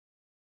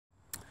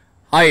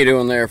How you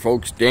doing there,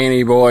 folks?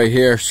 Danny Boy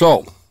here.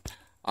 So,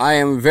 I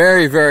am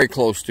very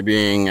close to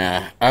being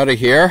out of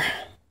here.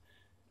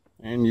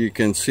 And you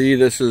can see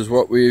this is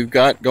what we've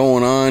got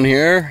going on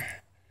here.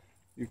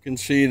 You can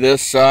see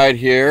this side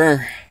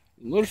here.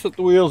 Notice that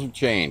the wheels have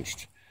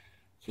changed.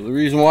 So the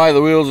reason why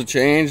the wheels have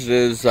changed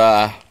is,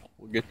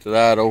 we'll get to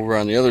that over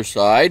on the other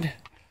side,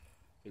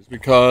 is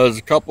because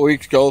a couple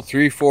weeks ago,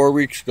 3-4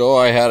 weeks ago,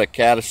 I had a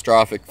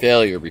catastrophic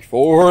failure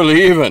before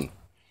leaving.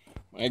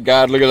 My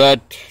God, look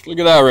at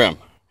that rim.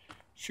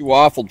 She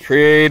waffled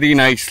pretty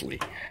nicely.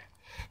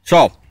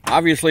 So,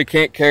 obviously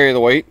can't carry the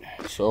weight,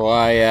 so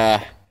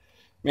I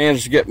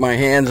managed to get my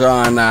hands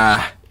on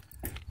a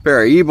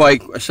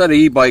set of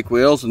e-bike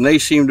wheels, and they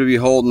seem to be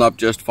holding up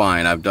just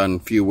fine. I've done a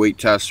few weight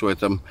tests with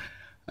them.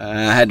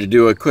 I had to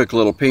do a quick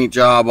little paint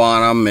job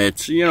on them.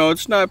 It's, you know,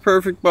 it's not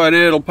perfect, but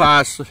it'll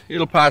pass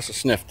a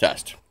sniff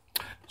test.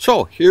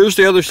 So, here's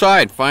the other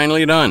side,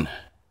 finally done.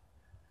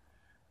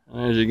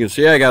 As you can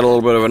see, I got a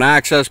little bit of an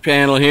access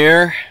panel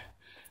here.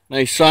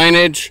 Nice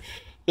signage.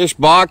 This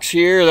box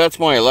here, that's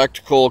my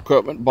electrical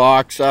equipment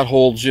box. That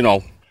holds, you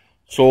know,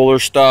 solar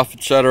stuff,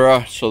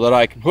 etc., so that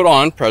I can put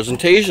on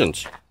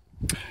presentations.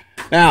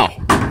 Now,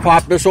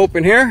 pop this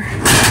open here.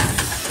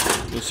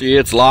 You'll see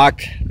it's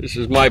locked. This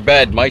is my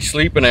bed, my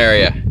sleeping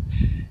area.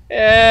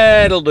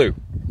 It'll do.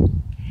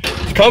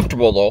 It's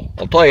comfortable though,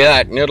 I'll tell you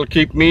that, and it'll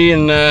keep me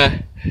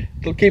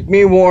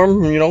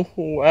warm, you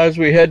know, as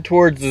we head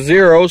towards the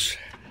zeros.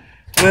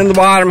 And in the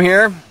bottom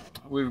here,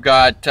 we've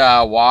got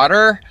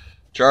water,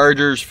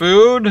 Chargers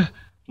food,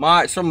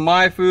 some of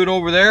my food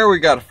over there. We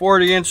got a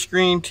 40-inch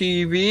screen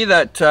TV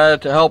that to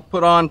help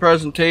put on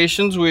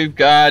presentations. We've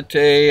got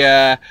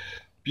a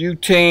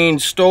butane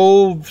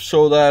stove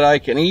so that I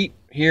can eat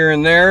here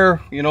and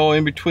there, you know,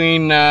 in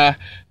between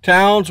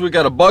towns. We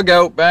got a bug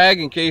out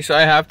bag in case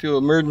I have to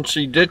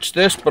emergency ditch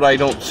this, but I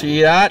don't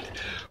see that.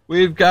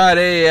 We've got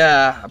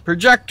a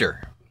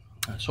projector.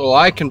 So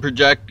I can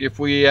project if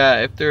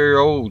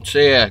there,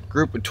 say a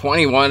group of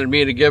 20 wanted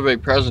me to give a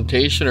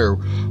presentation or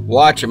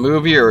watch a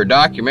movie or a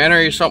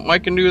documentary or something, I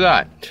can do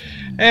that.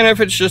 And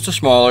if it's just a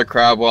smaller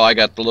crowd, well, I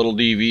got the little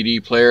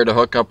DVD player to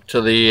hook up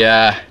to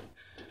the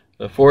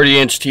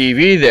 40-inch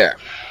TV there.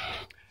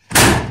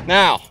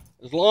 Now,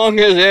 as long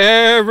as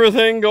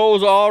everything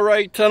goes all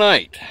right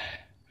tonight,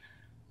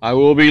 I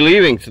will be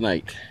leaving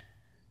tonight.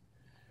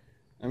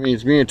 That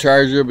means me and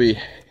Charger will be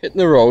hitting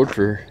the road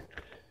for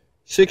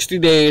 60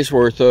 days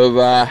worth of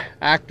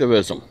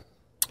activism.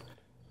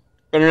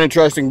 Been an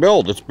interesting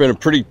build. It's been a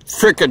pretty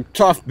freaking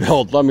tough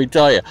build, let me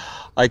tell you.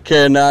 I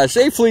can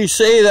safely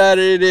say that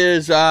it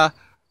is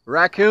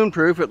raccoon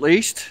proof, at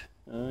least.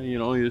 You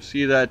know, you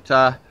see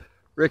that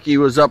Ricky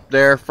was up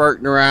there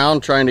farting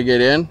around trying to get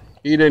in.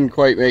 He didn't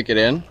quite make it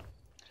in.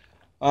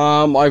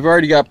 I've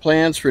already got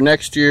plans for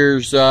next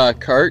year's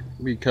cart,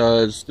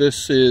 because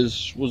this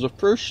was the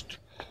first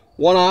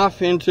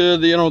one-off into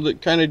the, you know, the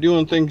kind of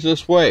doing things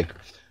this way.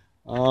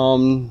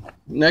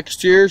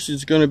 Next year's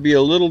is going to be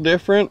a little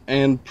different,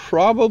 and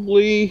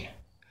probably,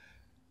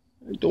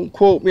 don't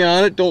quote me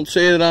on it, don't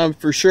say that I'm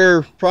for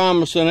sure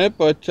promising it,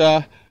 but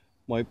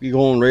might be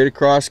going right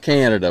across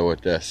Canada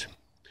with this.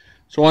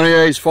 So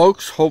anyways,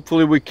 folks,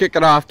 hopefully we kick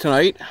it off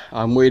tonight.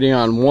 I'm waiting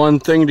on one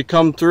thing to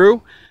come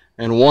through,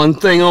 and one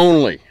thing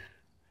only,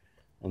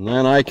 and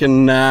then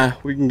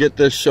we can get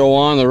this show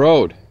on the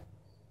road.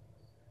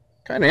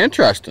 Kind of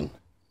interesting.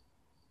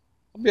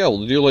 I'll be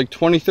able to do like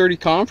 20-30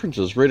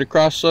 conferences right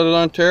across Southern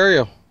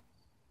Ontario.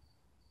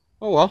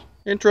 Oh well,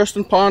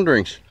 interesting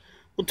ponderings.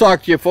 We'll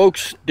talk to you,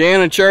 folks.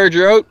 Dan and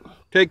Charger out.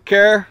 Take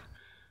care.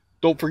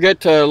 Don't forget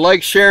to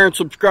like, share, and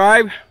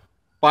subscribe.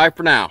 Bye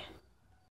for now.